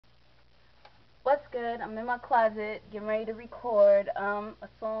good? I'm in my closet getting ready to record a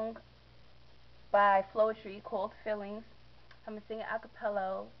song by Floetry called Feelings. I'm gonna sing it a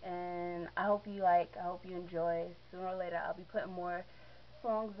cappella, and I hope you enjoy. Sooner or later, I'll be putting more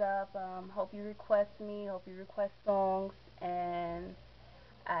songs up. Hope you request me. Hope you request songs. And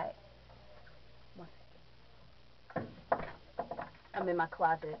I, I'm in my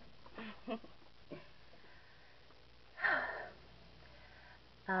closet.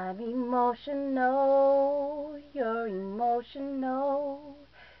 I'm emotional, you're emotional.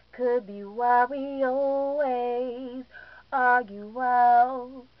 Could be why we always argue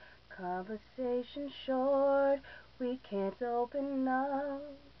out. Conversation short, we can't open up.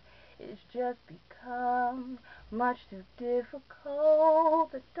 It's just become much too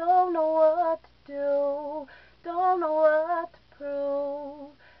difficult. I don't know what to do, don't know what to prove.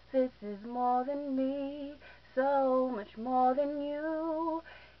 This is more than me, so much more than you.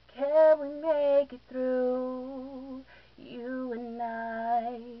 Can we make it through? You and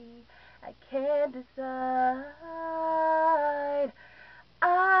I can't decide.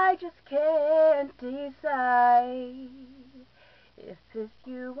 I just can't decide if it's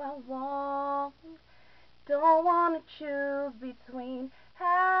you I want. Don't want to choose between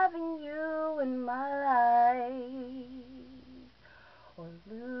having you in my life or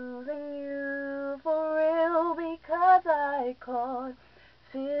losing you for real, because I caught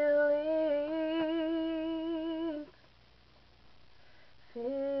feelings,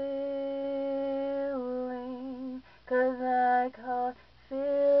 feeling, 'cause I caught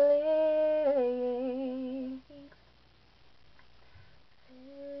feelings,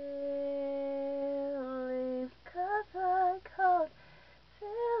 feelings, 'cause I caught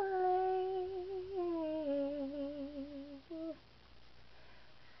feelings,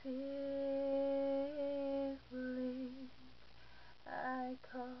 feelings, I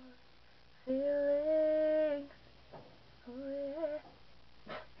caught feelings. Oh, yeah.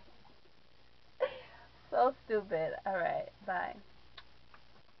 So stupid. Alright, bye.